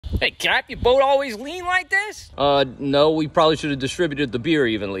Hey, Cap, your boat always lean like this? No, we probably should have distributed the beer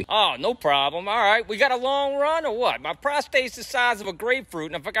evenly. Oh, no problem. All right, we got a long run or what? My prostate's the size of a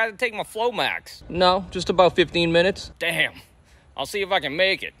grapefruit, and I forgot to take my Flomax. No, just about 15 minutes. Damn. I'll see if I can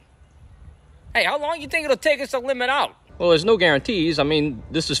make it. Hey, how long you think it'll take us to limit out? Well, there's no guarantees. I mean,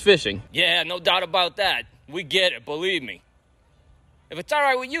 this is fishing. Yeah, no doubt about that. We get it, believe me. If it's all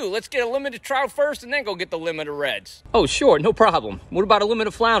right with you, let's get a limited trout first and then go get the limited reds. Oh, sure, no problem. What about a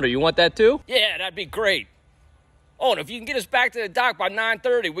limited flounder? You want that too? Yeah, that'd be great. Oh, and if you can get us back to the dock by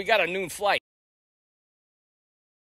 9:30, we got a noon flight.